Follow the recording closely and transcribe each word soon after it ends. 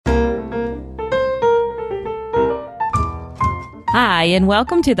Hi, and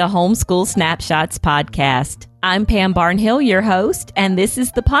welcome to the Homeschool Snapshots podcast. I'm Pam Barnhill, your host, and this is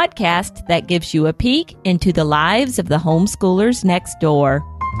the podcast that gives you a peek into the lives of the homeschoolers next door.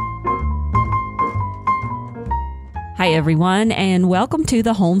 Hi, everyone, and welcome to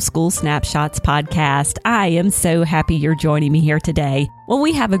the Homeschool Snapshots podcast. I am so happy you're joining me here today. Well,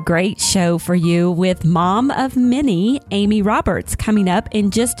 we have a great show for you with mom of many, Amy Roberts, coming up in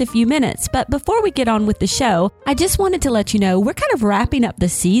just a few minutes. But before we get on with the show, I just wanted to let you know we're kind of wrapping up the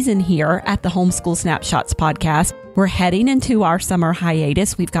season here at the Homeschool Snapshots podcast. We're heading into our summer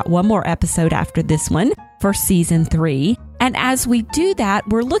hiatus. We've got one more episode after this one for season 3. And as we do that,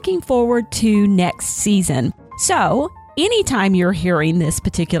 we're looking forward to next season. So, anytime you're hearing this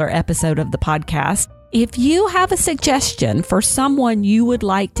particular episode of the podcast, if you have a suggestion for someone you would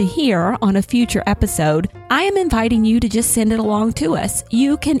like to hear on a future episode, I am inviting you to just send it along to us.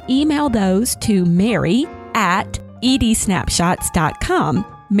 You can email those to mary@edsnapshots.com.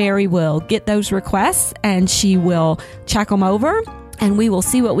 Mary will get those requests and she will check them over, and we will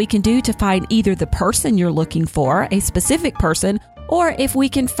see what we can do to find either the person you're looking for, a specific person, or if we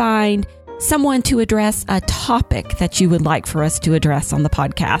can find someone to address a topic that you would like for us to address on the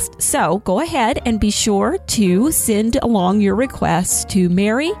podcast. So go ahead and be sure to send along your requests to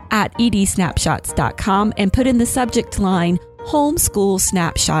mary@edsnapshots.com and put in the subject line Homeschool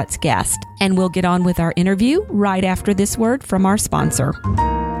Snapshots Guest. And we'll get on with our interview right after this word from our sponsor.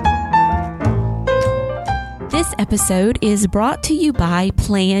 This episode is brought to you by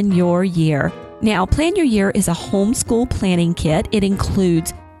Plan Your Year. Now, Plan Your Year is a homeschool planning kit. It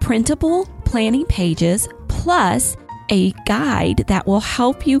includes printable planning pages plus a guide that will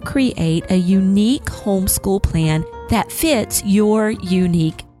help you create a unique homeschool plan that fits your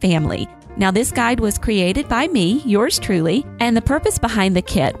unique family. Now, this guide was created by me, yours truly, and the purpose behind the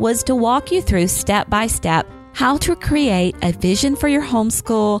kit was to walk you through step by step how to create a vision for your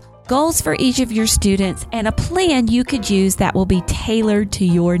homeschool, goals for each of your students, and a plan you could use that will be tailored to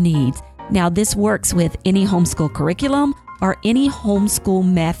your needs. Now, this works with any homeschool curriculum or any homeschool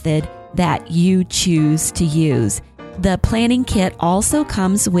method that you choose to use. The planning kit also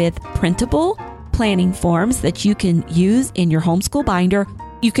comes with printable planning forms that you can use in your homeschool binder.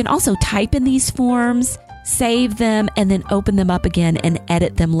 You can also type in these forms, save them, and then open them up again and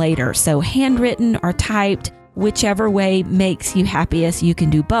edit them later. So handwritten or typed, whichever way makes you happiest, you can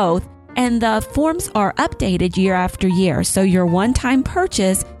do both. And the forms are updated year after year. So your one-time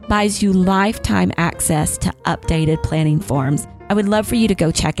purchase buys you lifetime access to updated planning forms. I would love for you to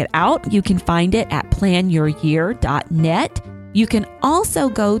go check it out. You can find it at planyouryear.net. You can also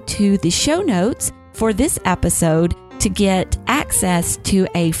go to the show notes for this episode to get access to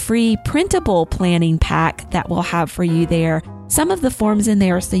a free printable planning pack that we'll have for you there. Some of the forms in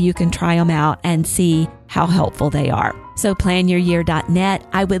there so you can try them out and see how helpful they are. So planyouryear.net.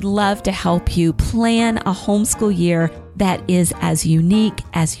 I would love to help you plan a homeschool year that is as unique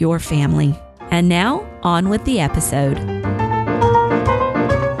as your family. And now, on with the episode.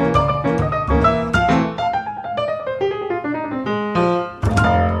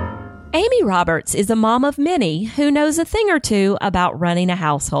 Amy Roberts is a mom of many who knows a thing or two about running a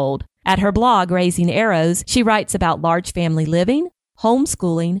household. At her blog, Raising Arrows, she writes about large family living,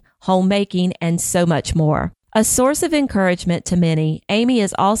 homeschooling, homemaking, and so much more. A source of encouragement to many, Amy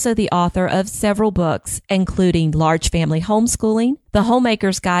is also the author of several books, including Large Family Homeschooling, The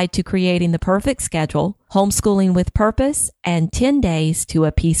Homemaker's Guide to Creating the Perfect Schedule, Homeschooling with Purpose, and 10 Days to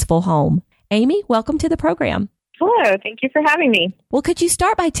a Peaceful Home. Amy, welcome to the program. Hello, thank you for having me. Well, could you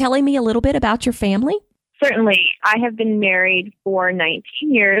start by telling me a little bit about your family? Certainly. I have been married for 19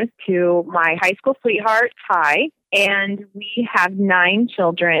 years to my high school sweetheart, Ty, and we have 9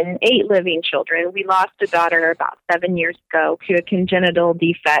 children, 8 living children. We lost a daughter about 7 years ago to a congenital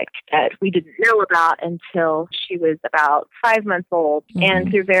defect that we didn't know about until she was about 5 months old. Mm-hmm. And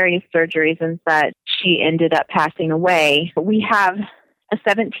through various surgeries and such, she ended up passing away. We have a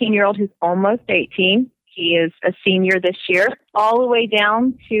 17-year-old who's almost 18. He is a senior this year, all the way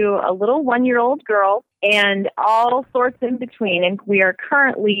down to a little 1-year-old girl and all sorts in between. And we are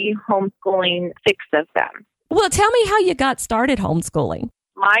currently homeschooling 6 of them. Well, tell me how you got started homeschooling.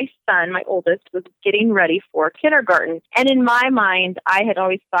 My son, my oldest, was getting ready for kindergarten. And in my mind, I had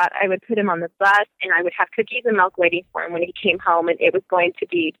always thought I would put him on the bus and I would have cookies and milk waiting for him when he came home, and it was going to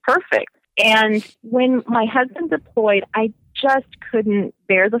be perfect. And when my husband deployed, I just couldn't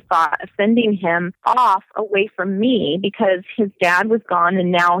bear the thought of sending him off away from me because his dad was gone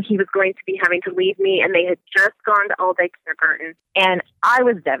and now he was going to be having to leave me, and they had just gone to all-day kindergarten. And I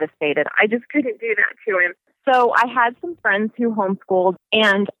was devastated. I just couldn't do that to him. So I had some friends who homeschooled,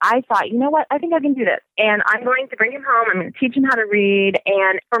 and I thought, you know what, I think I can do this. And I'm going to bring him home. I'm going to teach him how to read.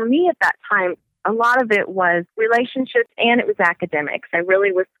 And for me at that time, a lot of it was relationships and it was academics. I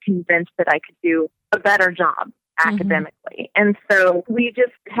really was convinced that I could do a better job academically. And so we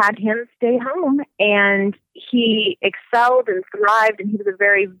just had him stay home, and he excelled and thrived, and he was a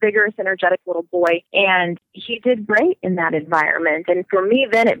very vigorous, energetic little boy, and he did great in that environment. And for me,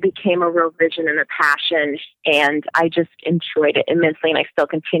 then it became a real vision and a passion, and I just enjoyed it immensely, and I still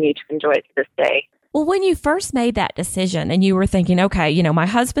continue to enjoy it to this day. Well, when you first made that decision and you were thinking, okay, you know, my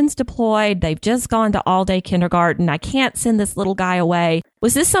husband's deployed, they've just gone to all-day kindergarten, I can't send this little guy away.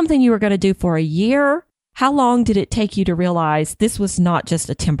 Was this something you were going to do for a year? How long did it take you to realize this was not just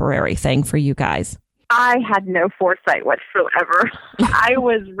a temporary thing for you guys? I had no foresight whatsoever. I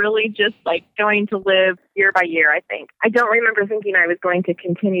was really just like going to live year by year, I think. I don't remember thinking I was going to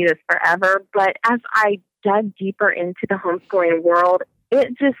continue this forever, but as I dug deeper into the homeschooling world,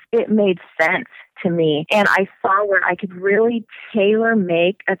 it made sense to me. And I saw where I could really tailor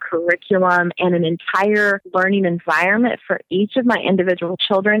make a curriculum and an entire learning environment for each of my individual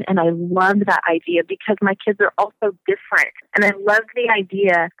children. And I loved that idea because my kids are also different. And I loved the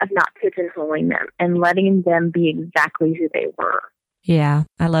idea of not pigeonholing them and letting them be exactly who they were. Yeah,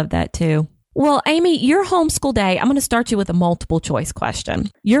 I love that too. Well, Amy, your homeschool day, I'm going to start you with a multiple choice question.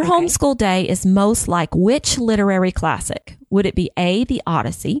 Your homeschool day is most like which literary classic? Would it be A, The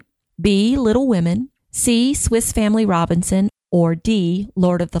Odyssey, B, Little Women, C, Swiss Family Robinson, or D,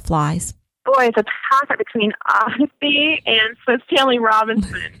 Lord of the Flies? Boy, it's a toss-up between Odyssey and Swiss Family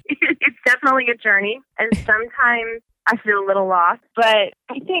Robinson. It's definitely a journey, and sometimes I feel a little lost, but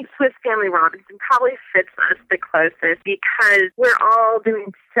I think Swiss Family Robinson probably fits us the closest because we're all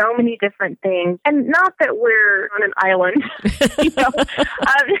doing so many different things, and not that we're on an island,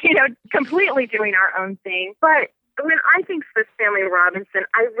 completely doing our own thing. But when I think Swiss Family Robinson,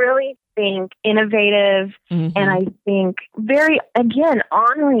 I really think innovative, and I think very, again,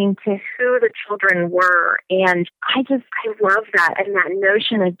 honoring to who the children were, and I love that, and that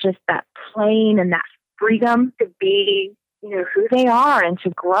notion of just that playing and that freedom to be, who they are and to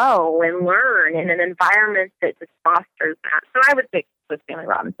grow and learn in an environment that just fosters that. So I would pick Swiss Family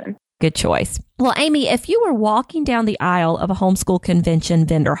Robinson. Good choice. Well, Amy, if you were walking down the aisle of a homeschool convention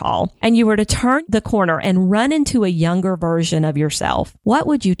vendor hall and you were to turn the corner and run into a younger version of yourself, what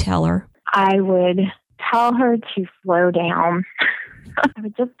would you tell her? I would tell her to slow down. I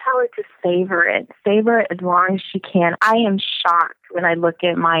would just tell her to savor it as long as she can. I am shocked when I look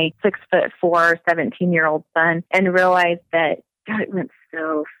at my 6'4", 17-year-old son and realize that God, it went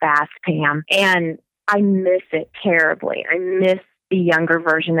so fast, Pam. And I miss it terribly. I miss the younger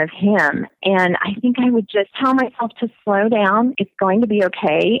version of him. And I think I would just tell myself to slow down. It's going to be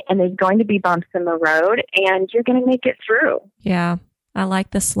okay. And there's going to be bumps in the road and you're going to make it through. Yeah. I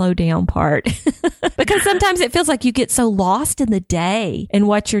like the slow down part because sometimes it feels like you get so lost in the day and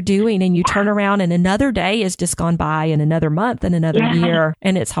what you're doing and you turn around and another day has just gone by and another month and another year.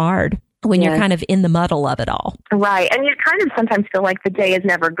 And it's hard when you're kind of in the muddle of it all. Right. And you kind of sometimes feel like the day is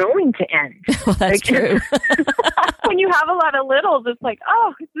never going to end. Well, that's true. When you have a lot of littles, it's like,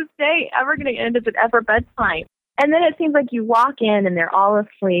 oh, is this day ever going to end? Is it ever bedtime? And then it seems like you walk in and they're all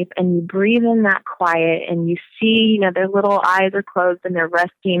asleep and you breathe in that quiet and you see, their little eyes are closed and they're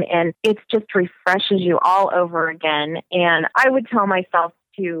resting and it just refreshes you all over again. And I would tell myself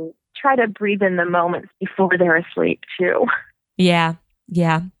to try to breathe in the moments before they're asleep too. Yeah,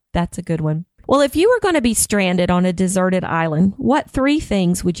 that's a good one. Well, if you were going to be stranded on a deserted island, what 3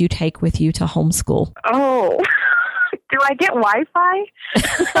 things would you take with you to homeschool? Oh, do I get Wi-Fi?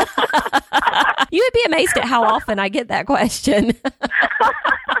 You would be amazed at how often I get that question.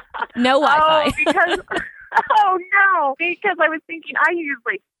 No Wi-Fi. Because I was thinking I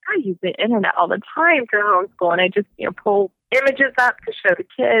use the internet all the time for homeschool, and I just pull images up to show the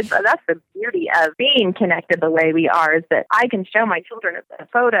kids. That's the beauty of being connected the way we are, is that I can show my children a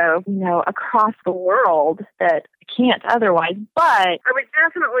photo, across the world that I can't otherwise. But I would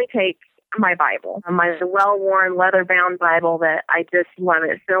definitely take my Bible, my well-worn leather-bound Bible that I just love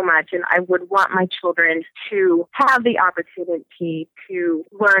it so much. And I would want my children to have the opportunity to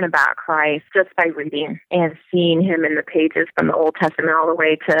learn about Christ just by reading and seeing him in the pages from the Old Testament all the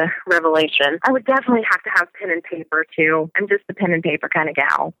way to Revelation. I would definitely have to have pen and paper too. I'm just a pen and paper kind of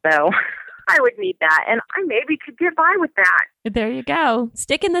gal, so I would need that. And I maybe could get by with that. There you go.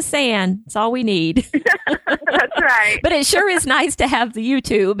 Stick in the sand. That's all we need. That's right. But it sure is nice to have the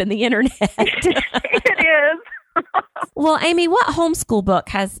YouTube and the internet. It is. Well, Amy, what homeschool book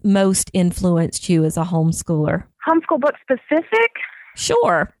has most influenced you as a homeschooler? Homeschool book specific?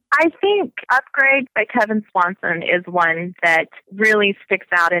 Sure. I think Upgrade by Kevin Swanson is one that really sticks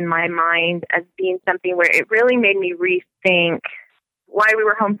out in my mind as being something where it really made me rethink why we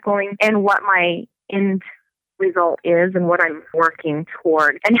were homeschooling and what my end result is and what I'm working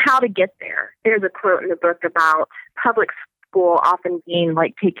toward and how to get there. There's a quote in the book about public school often being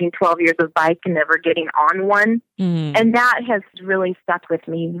like taking 12 years of bike and never getting on one. And that has really stuck with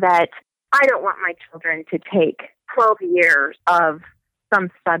me, that I don't want my children to take 12 years of some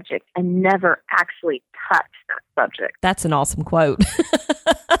subject and never actually touch that subject. That's an awesome quote.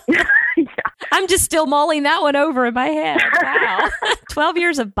 Yeah. I'm just still mulling that one over in my head. Wow. 12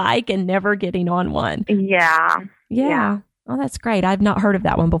 years of bike and never getting on one. Yeah. Oh, that's great. I've not heard of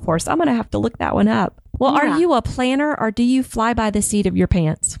that one before, so I'm going to have to look that one up. Well, Are you a planner or do you fly by the seat of your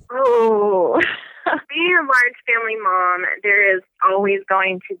pants? Oh, being a large family mom, there is always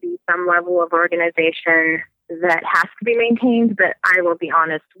going to be some level of organization that has to be maintained, but I will be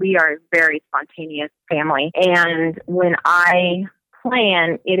honest, we are a very spontaneous family. And when I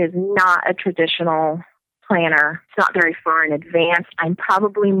plan, it is not a traditional planner. It's not very far in advance. I'm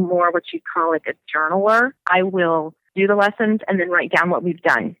probably more what you'd call like a journaler. I will do the lessons and then write down what we've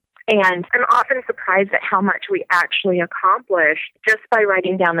done. And I'm often surprised at how much we actually accomplished just by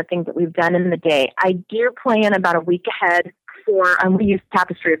writing down the things that we've done in the day. I do plan about a week ahead for, we use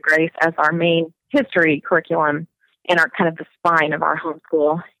Tapestry of Grace as our main history curriculum and our kind of the spine of our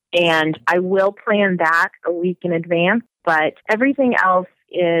homeschool. And I will plan that a week in advance, but everything else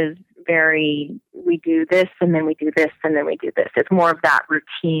is we do this and then we do this and then we do this. It's more of that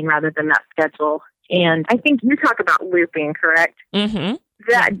routine rather than that schedule. And I think you talk about looping, correct? Mm-hmm.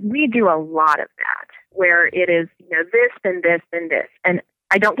 That we do a lot of that, where it is, this and this and this. And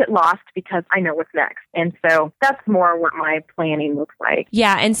I don't get lost because I know what's next. And so that's more what my planning looks like.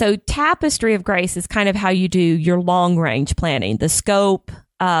 Yeah. And so Tapestry of Grace is kind of how you do your long range planning, the scope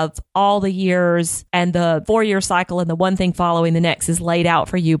of all the years and the 4-year cycle and the one thing following the next is laid out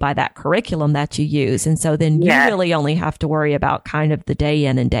for you by that curriculum that you use. And so then you really only have to worry about kind of the day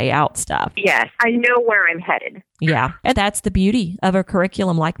in and day out stuff. Yes. I know where I'm headed. Yeah. And that's the beauty of a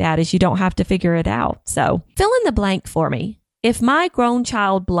curriculum like that, is you don't have to figure it out. So fill in the blank for me. If my grown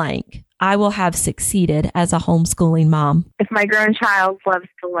child blank, I will have succeeded as a homeschooling mom. If my grown child loves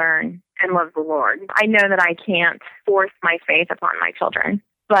to learn and loves the Lord, I know that I can't force my faith upon my children,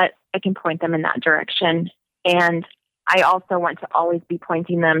 but I can point them in that direction. And I also want to always be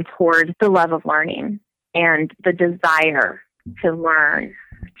pointing them toward the love of learning and the desire to learn,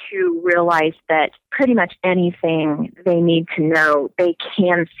 to realize that pretty much anything they need to know, they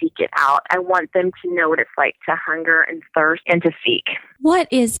can seek it out. I want them to know what it's like to hunger and thirst and to seek. What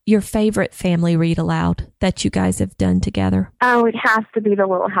is your favorite family read aloud that you guys have done together? Oh, it has to be the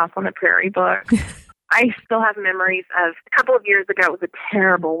Little House on the Prairie book. I still have memories of a couple of years ago. It was a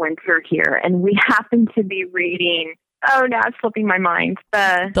terrible winter here, and we happened to be reading. Oh, now it's slipping my mind.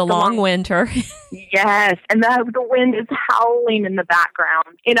 The long winter. Yes, and the wind is howling in the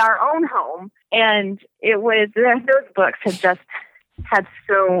background in our own home, and it was those books had just had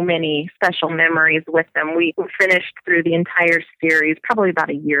so many special memories with them. We finished through the entire series probably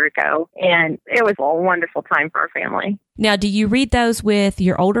about a year ago, and it was a wonderful time for our family. Now, do you read those with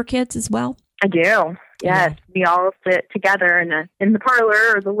your older kids as well? I do. Yes, we all sit together in the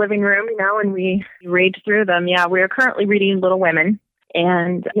parlor or the living room, and we read through them. Yeah, we are currently reading Little Women.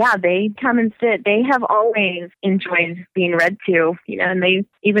 And they come and sit. They have always enjoyed being read to, and they,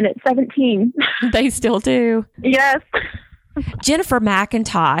 even at 17. They still do. Yes. Jennifer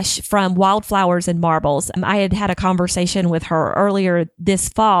McIntosh from Wildflowers and Marbles. I had a conversation with her earlier this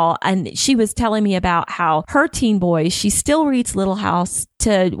fall, and she was telling me about how her teen boys, she still reads Little House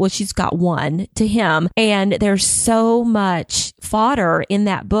she's got one to him. And there's so much fodder in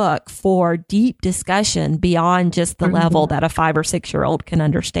that book for deep discussion beyond just the level that a 5 or 6-year-old can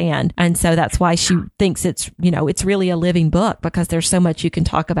understand. And so that's why she thinks it's really a living book, because there's so much you can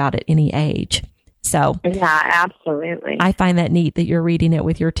talk about at any age. So yeah, absolutely. I find that neat that you're reading it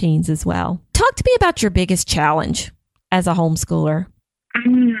with your teens as well. Talk to me about your biggest challenge as a homeschooler.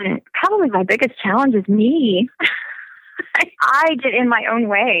 Probably my biggest challenge is me. I get in my own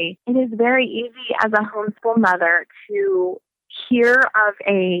way. It is very easy as a homeschool mother to hear of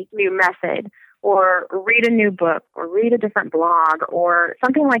a new method or read a new book or read a different blog or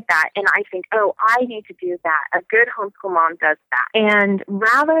something like that. And I think, oh, I need to do that. A good homeschool mom does that. And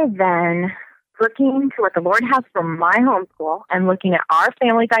rather than looking to what the Lord has for my homeschool and looking at our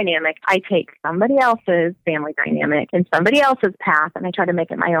family dynamic, I take somebody else's family dynamic and somebody else's path and I try to make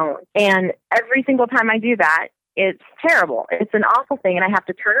it my own. And every single time I do that, it's terrible. It's an awful thing, and I have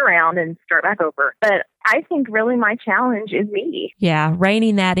to turn around and start back over. But I think really my challenge is me. Yeah,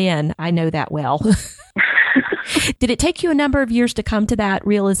 reining that in. I know that well. Did it take you a number of years to come to that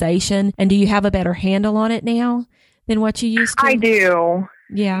realization? And do you have a better handle on it now than what you used to? I do.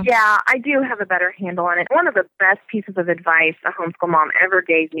 Yeah. Yeah, I do have a better handle on it. One of the best pieces of advice a homeschool mom ever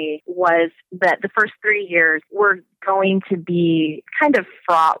gave me was that the first 3 years were going to be kind of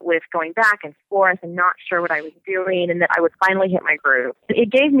fraught with going back and forth and not sure what I was doing, and that I would finally hit my groove. It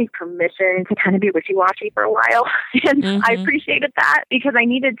gave me permission to kind of be wishy-washy for a while, and I appreciated that because I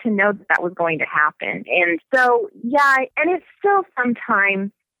needed to know that that was going to happen. And so, yeah, and it still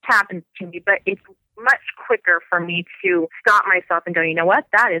sometimes happens to me, but it's much quicker for me to stop myself and go, you know what,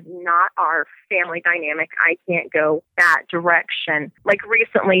 that is not our family dynamic. I can't go that direction. Like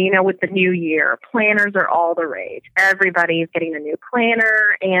recently, with the new year, planners are all the rage. Everybody's getting a new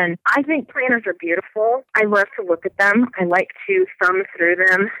planner, and I think planners are beautiful. I love to look at them. I like to thumb through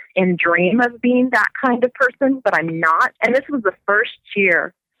them and dream of being that kind of person, but I'm not. And this was the first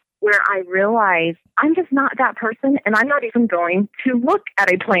year where I realized I'm just not that person, and I'm not even going to look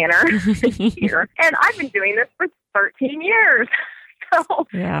at a planner this year. And I've been doing this for 13 years. So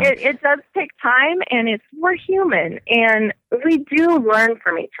it does take time, and we're human, and we do learn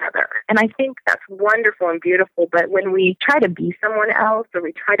from each other. And I think that's wonderful and beautiful. But when we try to be someone else, or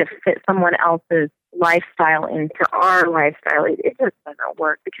we try to fit someone else's lifestyle into our lifestyle, it just doesn't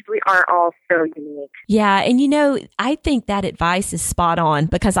work because we are all so unique. Yeah. And I think that advice is spot on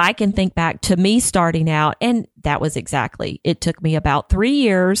because I can think back to me starting out, and that was it took me about 3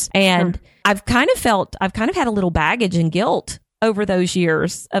 years, and I've kind of had a little baggage and guilt over those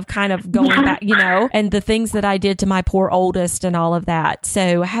years of kind of going back, and the things that I did to my poor oldest and all of that.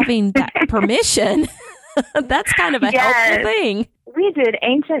 So having that permission, that's kind of a helpful thing. We did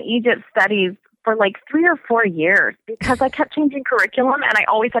ancient Egypt studies for like 3 or 4 years because I kept changing curriculum, and I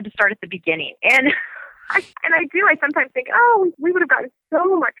always had to start at the beginning. And I sometimes think, we would have gotten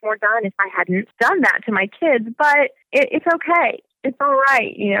so much more done if I hadn't done that to my kids, but it's okay. It's all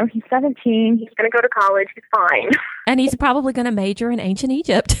right. He's 17. He's going to go to college. He's fine. And he's probably going to major in ancient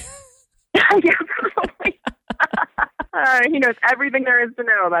Egypt. Yeah, probably. He knows everything there is to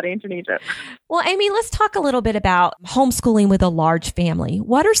know about ancient Egypt. Well, Amy, let's talk a little bit about homeschooling with a large family.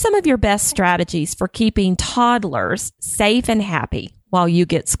 What are some of your best strategies for keeping toddlers safe and happy while you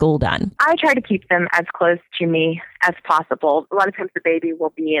get school done? I try to keep them as close to me as possible. A lot of times the baby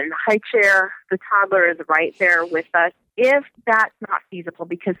will be in the high chair. The toddler is right there with us. If that's not feasible,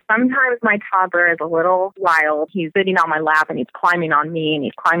 because sometimes my toddler is a little wild. He's sitting on my lap, and he's climbing on me, and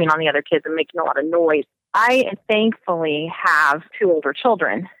he's climbing on the other kids and making a lot of noise. I thankfully have 2 older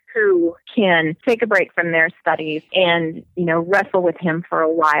children who can take a break from their studies and, wrestle with him for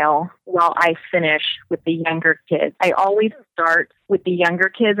a while I finish with the younger kids. I always start with the younger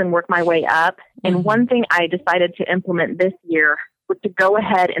kids and work my way up. And one thing I decided to implement this year was to go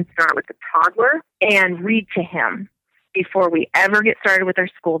ahead and start with the toddler and read to him. Before we ever get started with our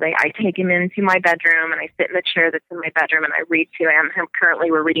school day, I take him into my bedroom, and I sit in the chair that's in my bedroom, and I read to him. Currently,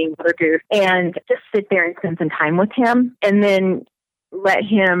 we're reading Mother Goose, and just sit there and spend some time with him, and then let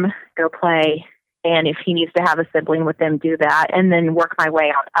him go play. And if he needs to have a sibling with them, do that, and then work my way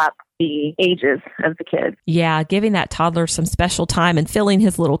on up the ages of the kids. Yeah, giving that toddler some special time and filling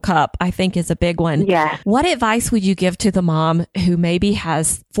his little cup, I think, is a big one. Yeah. What advice would you give to the mom who maybe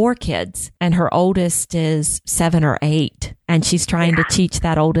has 4 kids and her oldest is 7 or 8, and she's trying to teach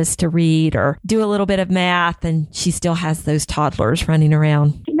that oldest to read or do a little bit of math, and she still has those toddlers running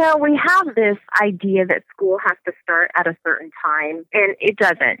around? We have this idea that school has to start at a certain time, and it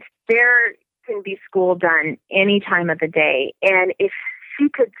doesn't. There can be school done any time of the day, and if she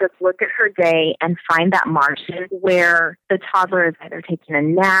could just look at her day and find that margin where the toddler is either taking a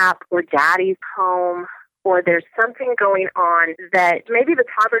nap or daddy's home, or there's something going on that maybe the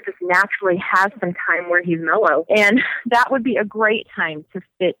toddler just naturally has some time where he's mellow. And that would be a great time to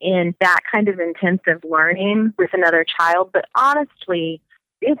fit in that kind of intensive learning with another child. But honestly,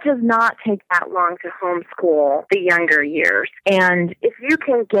 it does not take that long to homeschool the younger years. And if you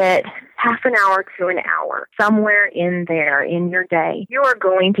can get half an hour to an hour somewhere in there in your day, you are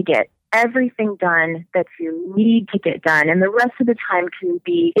going to get everything done that you need to get done. And the rest of the time can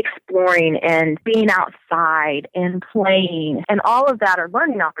be exploring and being outside and playing. And all of that are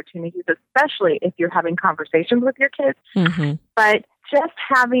learning opportunities, especially if you're having conversations with your kids. Mm-hmm. But just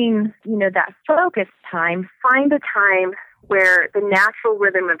having, that focused time, find a time where the natural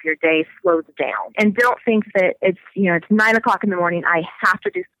rhythm of your day slows down. And don't think that it's 9 o'clock in the morning, I have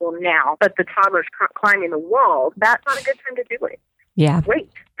to do school now, but the toddler's climbing the wall. That's not a good time to do it. Yeah. Wait.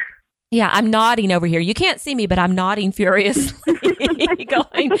 Yeah, I'm nodding over here. You can't see me, but I'm nodding furiously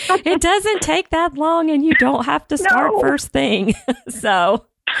going, it doesn't take that long and you don't have to start first thing. So,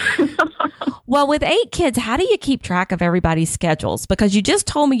 well, with 8 kids, how do you keep track of everybody's schedules? Because you just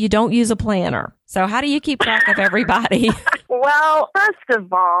told me you don't use a planner. So how do you keep track of everybody? Well, first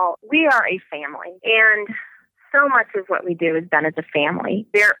of all, we are a family, and so much of what we do is done as a family.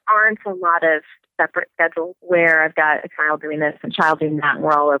 There aren't a lot of separate schedules where I've got a child doing this and a child doing that and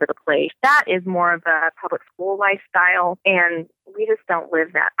we're all over the place. That is more of a public school lifestyle, and we just don't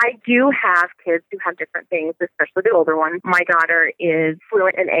live that. I do have kids who have different things, especially the older ones. My daughter is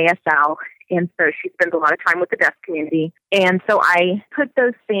fluent in ASL, and so she spends a lot of time with the deaf community. And so I put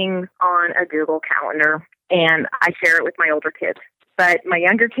those things on a Google Calendar, and I share it with my older kids. But my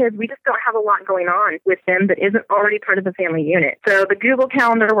younger kids, we just don't have a lot going on with them that isn't already part of the family unit. So the Google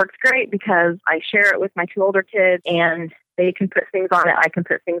Calendar works great because I share it with my 2 older kids, and they can put things on it, I can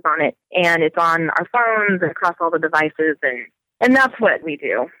put things on it, and it's on our phones and across all the devices, and that's what we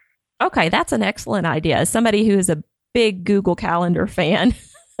do. Okay, that's an excellent idea. As somebody who is a big Google Calendar fan,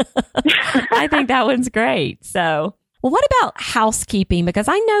 I think that one's great. So, well, what about housekeeping? Because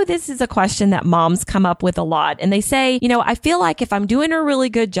I know this is a question that moms come up with a lot. And they say, I feel like if I'm doing a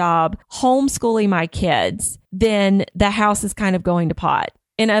really good job homeschooling my kids, then the house is kind of going to pot.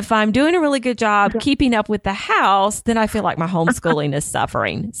 And if I'm doing a really good job keeping up with the house, then I feel like my homeschooling is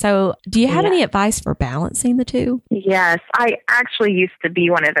suffering. So do you have any advice for balancing the two? Yes, I actually used to be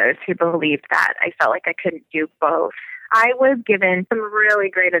one of those who believed that. I felt like I couldn't do both. I was given some really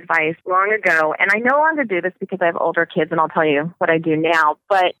great advice long ago, and I no longer do this because I have older kids, and I'll tell you what I do now,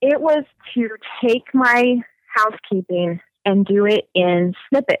 but it was to take my housekeeping and do it in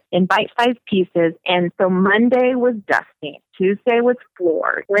snippets, in bite-sized pieces. And so Monday was dusting, Tuesday was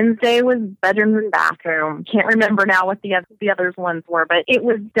floor, Wednesday was bedroom and bathroom. Can't remember now what the others ones were, but it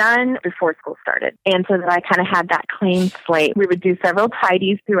was done before school started. And so that I kind of had that clean slate. We would do several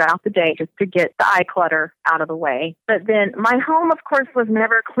tidies throughout the day just to get the eye clutter out of the way. But then my home, of course, was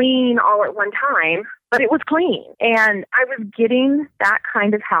never clean all at one time, but it was clean. And I was getting that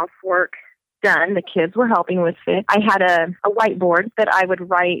kind of housework done. The kids were helping with it. I had a whiteboard that I would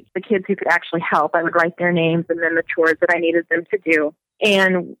write the kids who could actually help. I would write their names and then the chores that I needed them to do.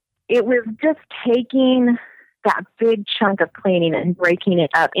 And it was just taking that big chunk of cleaning and breaking it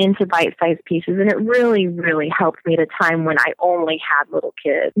up into bite-sized pieces. And it really, really helped me at a time when I only had little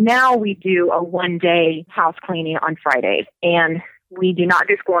kids. Now we do a one-day house cleaning on Fridays. And we do not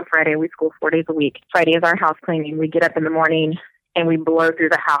do school on Friday. We school 4 days a week. Friday is our house cleaning. We get up in the morning and we blow through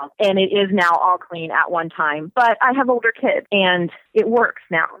the house. And it is now all clean at one time. But I have older kids, and it works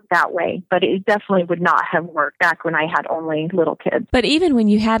now that way. But it definitely would not have worked back when I had only little kids. But even when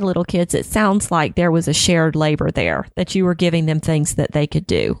you had little kids, it sounds like there was a shared labor there, that you were giving them things that they could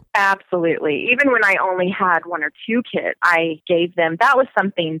do. Absolutely. Even when I only had 1 or 2 kids, I gave them, that was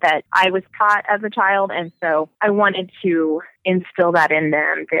something that I was taught as a child. And so I wanted to instill that in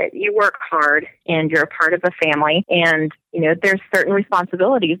them, that you work hard and you're a part of a family. And, there's certain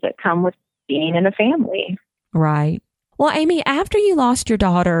responsibilities that come with being in a family. Right. Well, Amy, after you lost your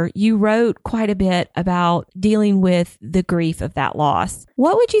daughter, you wrote quite a bit about dealing with the grief of that loss.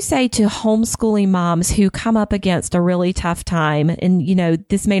 What would you say to homeschooling moms who come up against a really tough time? And,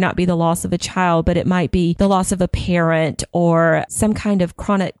 this may not be the loss of a child, but it might be the loss of a parent or some kind of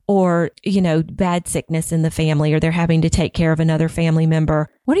chronic or, bad sickness in the family, or they're having to take care of another family member.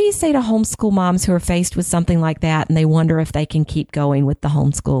 What do you say to homeschool moms who are faced with something like that and they wonder if they can keep going with the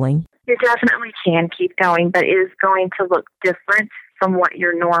homeschooling? You definitely can keep going, but it is going to look different from what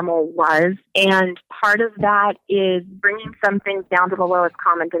your normal was. And part of that is bringing some things down to the lowest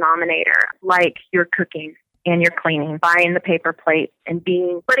common denominator, like your cooking and your cleaning, buying the paper plates, and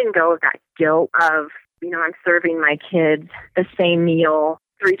letting go of that guilt of, I'm serving my kids the same meal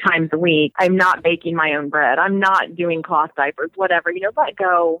 3 times a week. I'm not baking my own bread. I'm not doing cloth diapers, whatever. Let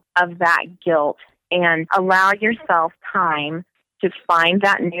go of that guilt and allow yourself time to find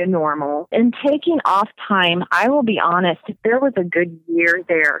that new normal. And taking off time, I will be honest, there was a good year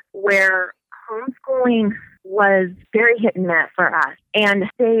there where homeschooling was very hit and miss for us. And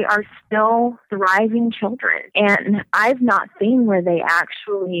they are still thriving children. And I've not seen where they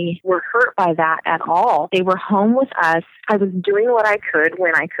actually were hurt by that at all. They were home with us. I was doing what I could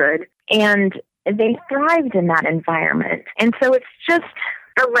when I could. And they thrived in that environment. And so it's just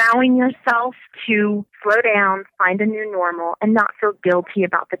allowing yourself to slow down, find a new normal, and not feel guilty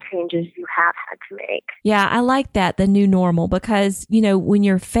about the changes you have had to make. Yeah, I like that, the new normal, because, you know, when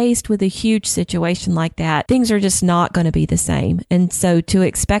you're faced with a huge situation like that, things are just not going to be the same. And so to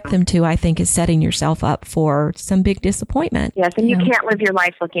expect them to, I think, is setting yourself up for some big disappointment. Yes, and you can't live your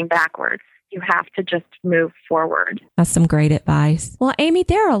life looking backwards. You have to just move forward. That's some great advice. Well, Amy,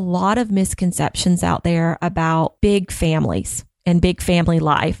 there are a lot of misconceptions out there about big families and big family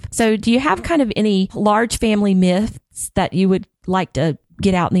life. So do you have kind of any large family myths that you would like to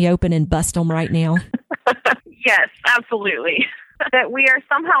get out in the open and bust them right now? Yes, absolutely. That we are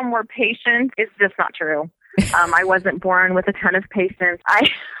somehow more patient is just not true. I wasn't born with a ton of patience.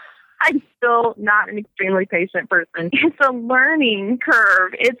 I'm still not an extremely patient person. It's a learning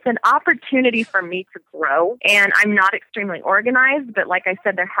curve. It's an opportunity for me to grow. And I'm not extremely organized, but like I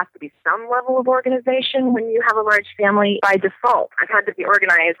said, there has to be some level of organization when you have a large family by default. I've had to be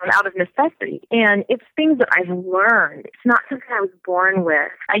organized out of necessity. And it's things that I've learned. It's not something I was born with.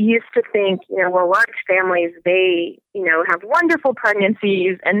 I used to think, large families, they, have wonderful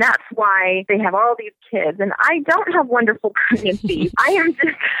pregnancies, and that's why they have all these kids. And I don't have wonderful pregnancies. I'm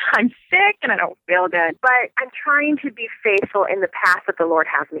sick and I don't feel good, but I'm trying to be faithful in the path that the Lord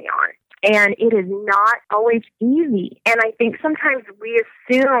has me on. And it is not always easy. And I think sometimes we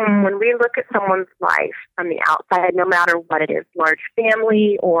assume when we look at someone's life from the outside, no matter what it is, large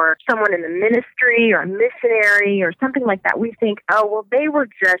family or someone in the ministry or a missionary or something like that, we think, oh, well, they were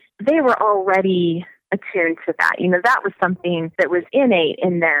already attuned to that. That was something that was innate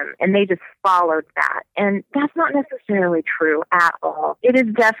in them, and they just followed that. And that's not necessarily true at all. It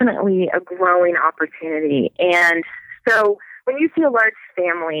is definitely a growing opportunity. And so when you see a large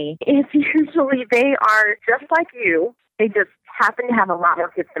family, it's usually they are just like you. They just happen to have a lot more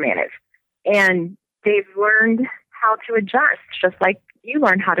kids to manage. And they've learned how to adjust, just like you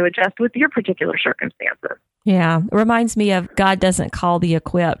learn how to adjust with your particular circumstances. Yeah. It reminds me of God doesn't call the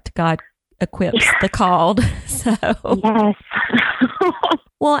equipped. God equips the called. So yes.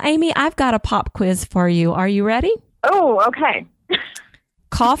 Well, Amy, I've got a pop quiz for you. Are you ready? Oh, okay.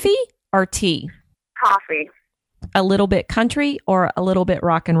 Coffee or tea? Coffee. A little bit country or a little bit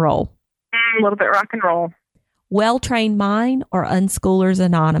rock and roll? A little bit rock and roll. Well-trained mind or Unschoolers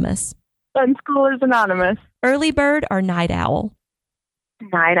Anonymous? Unschoolers Anonymous. Early bird or night owl?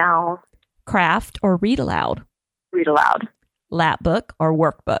 Night owl. Craft or read aloud? Read aloud. Lap book or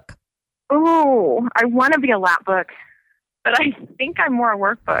workbook? Oh, I want to be a lap book, but I think I'm more a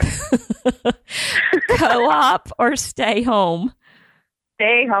workbook. Co-op or stay home?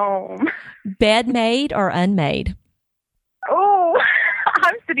 Stay home. Bed made or unmade? Oh,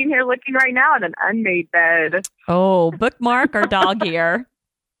 I'm sitting here looking right now at an unmade bed. Oh, bookmark or dog ear?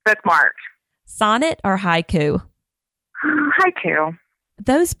 Bookmark. Sonnet or haiku? Haiku.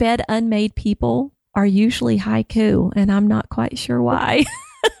 Those bed unmade people are usually haiku, and I'm not quite sure why.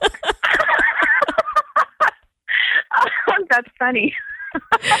 That's funny.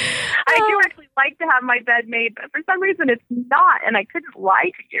 I do actually like to have my bed made, but for some reason it's not, and I couldn't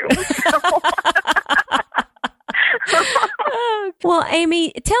lie to you. Well,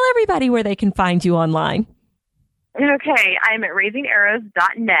 Amy, tell everybody where they can find you online. Okay, I'm at raisingarrows.net.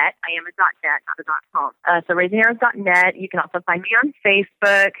 I am a .net, not a .com. So raisingarrows.net. You can also find me on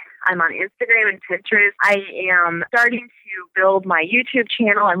Facebook. I'm on Instagram and Pinterest. I am starting to build my YouTube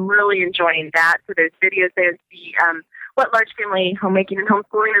channel. I'm really enjoying that. So there's videos there to see what large family homemaking and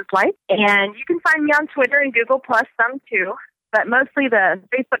homeschooling is like. And you can find me on Twitter and Google Plus, some too, but mostly the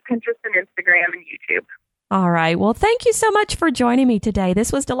Facebook, Pinterest, and Instagram and YouTube. All right. Well, thank you so much for joining me today.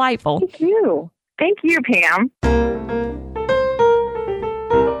 This was delightful. Thank you. Thank you, Pam.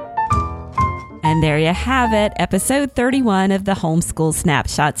 And there you have it, episode 31 of the Homeschool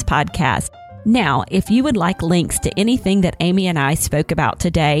Snapshots podcast. Now, if you would like links to anything that Amy and I spoke about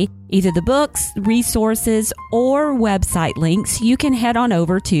today, either the books, resources, or website links, you can head on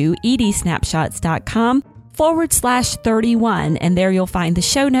over to edsnapshots.com/31, and there you'll find the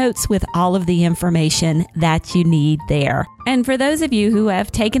show notes with all of the information that you need there. And for those of you who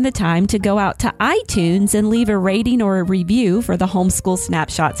have taken the time to go out to iTunes and leave a rating or a review for the Homeschool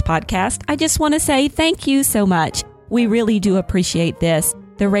Snapshots podcast, I just want to say thank you so much. We really do appreciate this.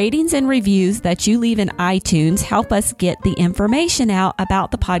 The ratings and reviews that you leave in iTunes help us get the information out about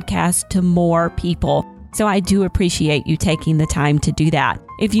the podcast to more people. So I do appreciate you taking the time to do that.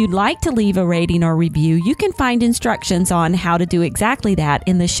 If you'd like to leave a rating or review, you can find instructions on how to do exactly that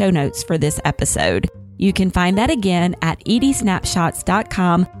in the show notes for this episode. You can find that again at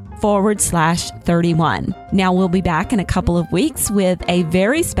edsnapshots.com /31. Now we'll be back in a couple of weeks with a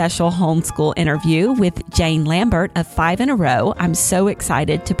very special homeschool interview with Jane Lambert of 5 in a Row. I'm so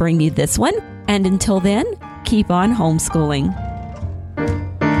excited to bring you this one. And until then, keep on homeschooling.